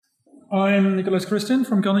I'm Nicholas Christin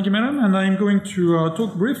from Carnegie Mellon, and I'm going to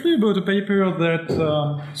talk briefly about a paper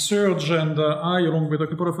that Serge and I, along with a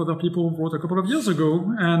couple of other people, wrote a couple of years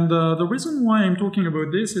ago. And the reason why I'm talking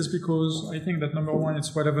about this is because I think that number one,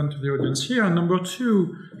 it's relevant to the audience here, and number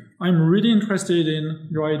two, I'm really interested in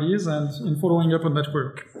your ideas and in following up on that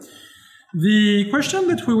work. The question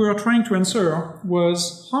that we were trying to answer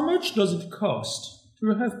was, how much does it cost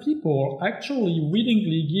to have people actually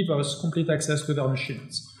willingly give us complete access to their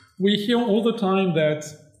machines? We hear all the time that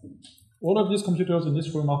all of these computers in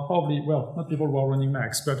this room are probably, well, not people who are running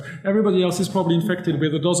Macs, but everybody else is probably infected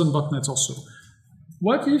with a dozen botnets or so.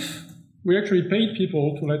 What if we actually paid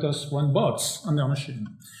people to let us run bots on their machine?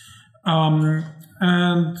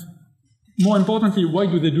 And more importantly, why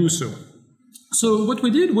do they do so? So what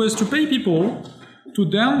we did was to pay people to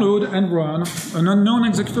download and run an unknown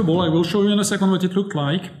executable. I will show you in a second what it looked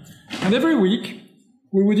like. And every week,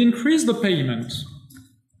 we would increase the payment.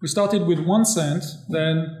 We started with 1 cent,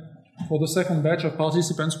 then for the second batch of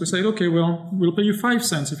participants, we said, okay, well, we'll pay you 5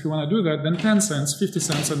 cents if you want to do that, then 10 cents, 50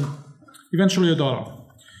 cents, and eventually $1.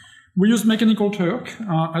 We used Mechanical Turk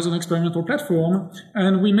as an experimental platform,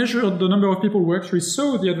 and we measured the number of people who actually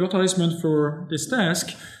saw the advertisement for this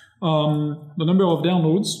task, the number of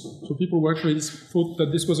downloads, so people who actually thought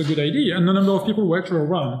that this was a good idea, and the number of people who actually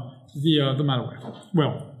run the malware.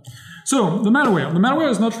 Well, so the malware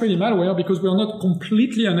is not really malware because we are not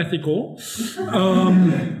completely unethical.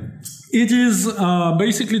 It is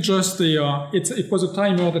basically just it was a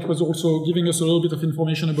timer that was also giving us a little bit of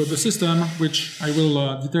information about the system, which I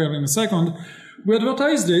will detail in a second. We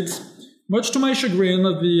advertised it. Much to my chagrin,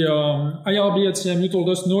 the IRB at CMU told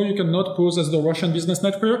us, no, you cannot pose as the Russian business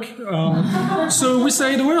network. So we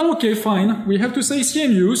said, well, okay, fine. We have to say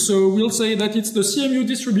CMU, so we'll say that it's the CMU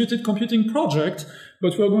Distributed Computing Project,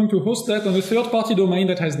 but we're going to host that on a third-party domain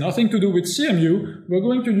that has nothing to do with CMU. We're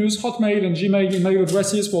going to use Hotmail and Gmail email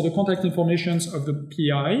addresses for the contact informations of the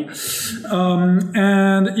PI.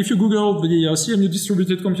 And if you Google the CMU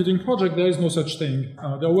Distributed Computing Project, there is no such thing.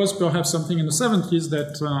 There was perhaps something in the 70s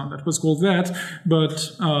that was called that,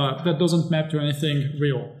 but that doesn't map to anything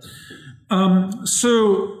real.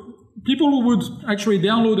 So people who would actually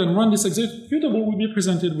download and run this executable would be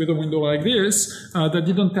presented with a window like this that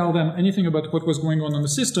didn't tell them anything about what was going on the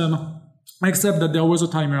system, except that there was a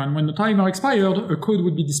timer. And when the timer expired, a code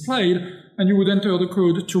would be displayed, and you would enter the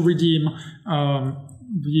code to redeem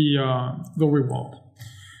the reward.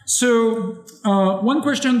 So one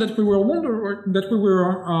question that we were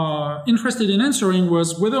interested in answering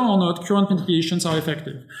was whether or not current mitigations are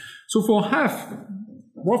effective. So for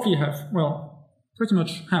roughly half, well, pretty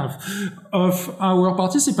much half of our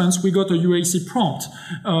participants, we got a UAC prompt.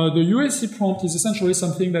 The UAC prompt is essentially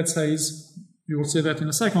something that says, you will see that in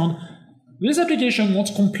a second, this application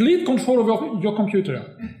wants complete control over your computer.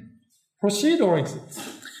 Proceed or exit.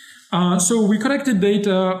 So we collected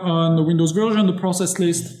data on the Windows version, the process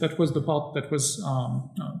list. That was the part that was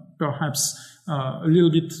perhaps a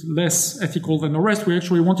little bit less ethical than the rest. We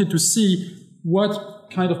actually wanted to see what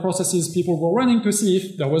kind of processes people were running to see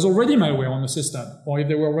if there was already malware on the system, or if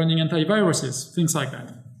they were running antiviruses, things like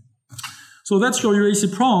that. So that's your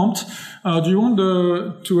UAC prompt. Do you want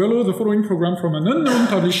to allow the following program from an unknown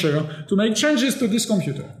publisher to make changes to this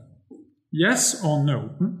computer? Yes or no?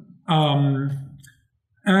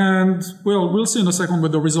 And, well, we'll see in a second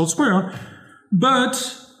what the results were. But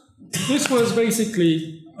this was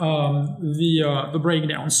basically the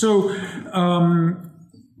breakdown. So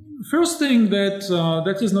first thing that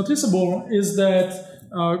is noticeable is that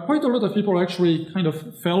quite a lot of people actually kind of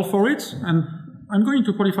fell for it, and I'm going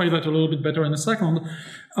to qualify that a little bit better in a second.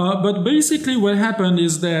 But basically what happened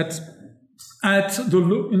is that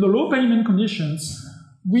in the low payment conditions,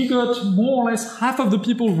 we got more or less half of the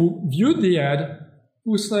people who viewed the ad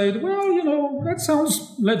who said, well, you know, that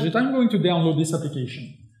sounds legit, I'm going to download this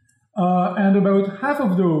application. And about half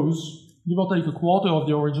of those, give or take a quarter of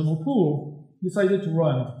the original pool, decided to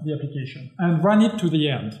run the application and run it to the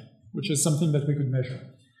end, which is something that we could measure.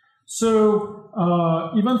 So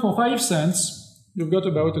even for 5 cents, you've got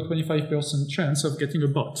about a 25% chance of getting a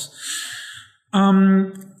bot.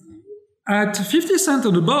 At 50 cents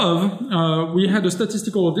and above, we had a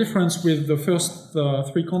statistical difference with the first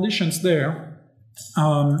 3 conditions there,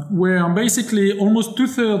 where basically almost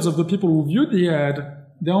 2/3 of the people who viewed the ad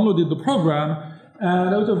downloaded the program,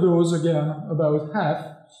 and out of those, again, about half,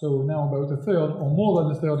 so now about 1/3 or more than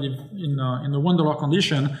 1/3 in the $1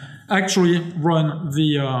 condition, actually run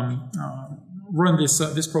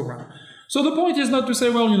this program. So the point is not to say,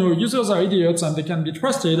 well, users are idiots and they can be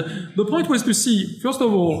trusted. The point was to see, first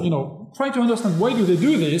of all, try to understand why do they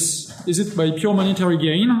do this? Is it by pure monetary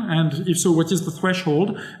gain? And if so, what is the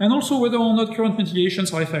threshold? And also whether or not current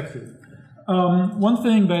mitigations are effective. One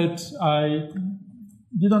thing that I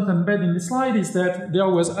didn't embed in this slide is that there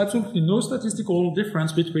was absolutely no statistical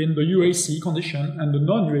difference between the UAC condition and the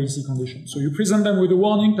non-UAC condition. So you present them with a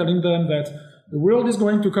warning telling them that the world is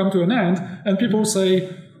going to come to an end, and people say,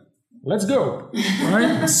 let's go,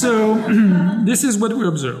 right? So this is what we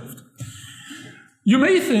observed. You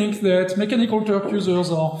may think that Mechanical Turk users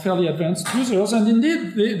are fairly advanced users, and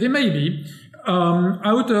indeed they may be.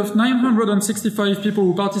 Out of 965 people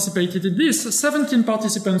who participated in this, 17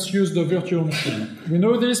 participants used the virtual machine. We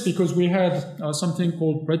know this because we had something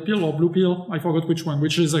called red pill or blue pill, I forgot which one,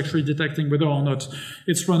 which is actually detecting whether or not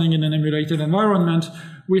it's running in an emulated environment.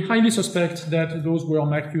 We highly suspect that those were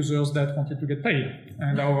Mac users that wanted to get paid,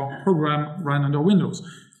 and our program ran under Windows.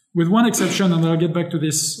 With one exception, and I'll get back to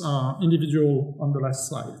this individual on the last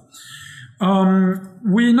slide.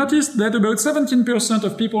 We noticed that about 17%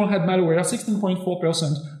 of people had malware,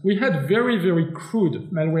 16.4%. We had very, very crude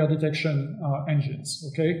malware detection engines,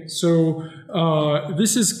 okay? So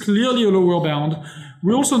this is clearly a lower bound.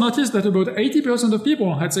 We also noticed that about 80% of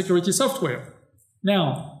people had security software.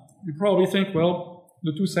 Now, you probably think, well,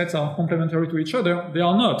 the two sets are complementary to each other. They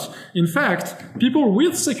are not. In fact, people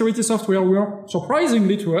with security software were,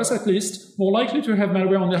 surprisingly to us at least, more likely to have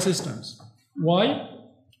malware on their systems. Why?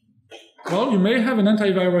 Well, you may have an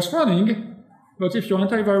antivirus running, but if your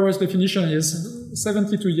antivirus definition is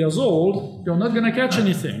 72 years old, you're not going to catch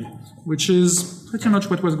anything, which is pretty much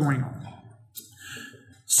what was going on.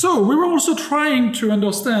 So we were also trying to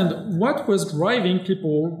understand what was driving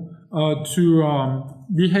people to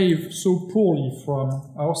behave so poorly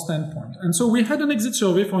from our standpoint. And so we had an exit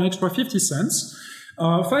survey for an extra 50 cents.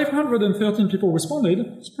 513 people responded.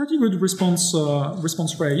 It's a pretty good response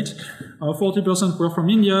rate. 40% were from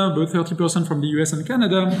India, about 30% from the US and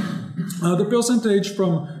Canada. The percentage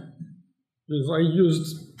from, I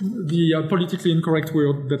used the politically incorrect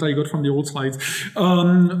word that I got from the old slides.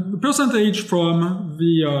 The percentage from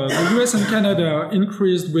the US and Canada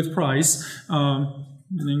increased with price,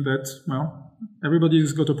 meaning that, well,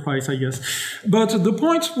 everybody's got a price, I guess. But the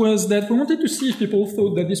point was that we wanted to see if people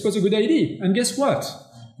thought that this was a good idea. And guess what?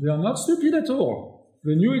 They are not stupid at all.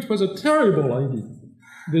 They knew it was a terrible idea.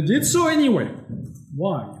 They did so anyway.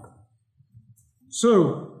 Why?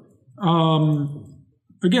 So,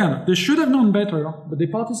 again, they should have known better, but they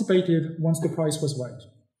participated once the price was right.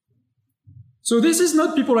 So this is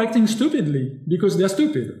not people acting stupidly because they're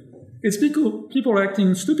stupid. It's people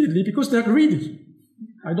acting stupidly because they're greedy.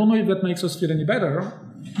 I don't know if that makes us feel any better,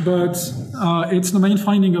 but it's the main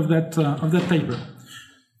finding of that paper.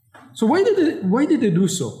 So why did they do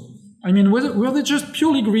so? I mean, were they just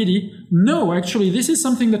purely greedy? No, actually, this is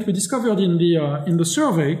something that we discovered in the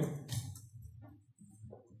survey.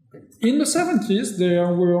 In the 70s,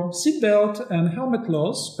 there were seatbelt and helmet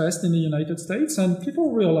laws passed in the United States, and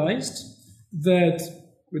people realized that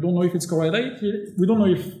we don't know if it's correlated. We don't know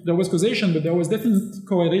if there was causation, but there was definite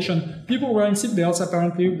correlation. People wearing seatbelts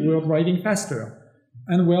apparently were driving faster.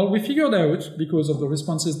 And well, we figured out, because of the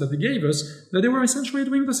responses that they gave us, that they were essentially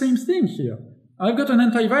doing the same thing here. I've got an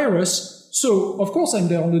antivirus, so of course I'm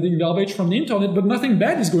downloading garbage from the internet, but nothing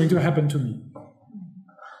bad is going to happen to me.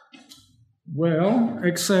 Well,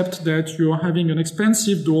 except that you're having an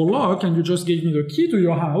expensive door lock and you just gave me the key to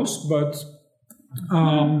your house, but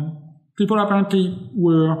people apparently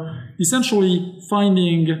were essentially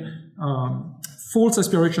finding false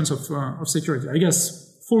aspirations of security. I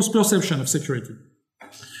guess false perception of security.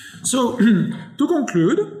 So to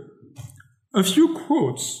conclude, a few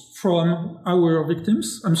quotes from our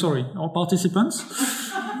victims. Our participants.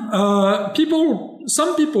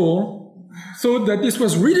 Some people thought that this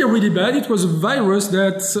was really, really bad. It was a virus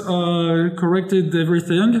that corrected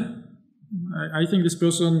everything. I think this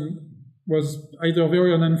person was either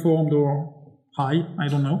very uninformed or high, I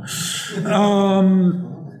don't know.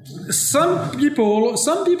 Some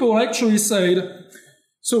people actually said,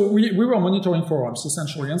 so we were monitoring forums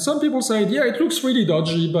essentially, and some people said, yeah, it looks really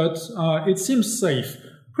dodgy, but it seems safe.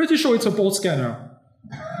 Pretty sure it's a port scanner.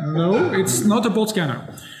 No, it's not a port scanner.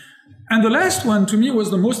 And the last one to me was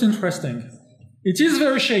the most interesting. It is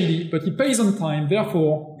very shady, but it pays on time,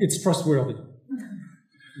 therefore it's trustworthy.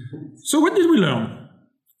 So what did we learn?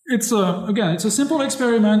 It's a simple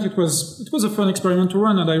experiment. It was a fun experiment to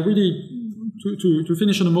run, and I really, to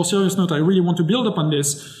finish on a more serious note, I really want to build upon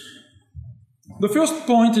this. The first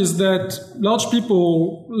point is that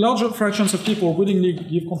large fractions of people willingly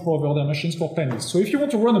give control over their machines for pennies. So if you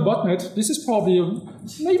want to run a botnet, this is probably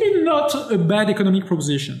maybe not a bad economic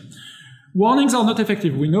proposition. Warnings are not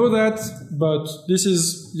effective, we know that, but this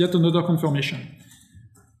is yet another confirmation.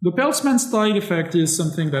 The Peltzman style effect is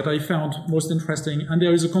something that I found most interesting, and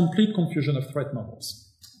there is a complete confusion of threat models.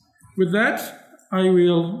 With that, I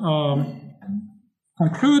will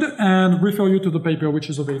conclude and refer you to the paper which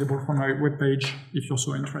is available from my webpage if you're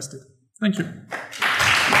so interested. Thank you.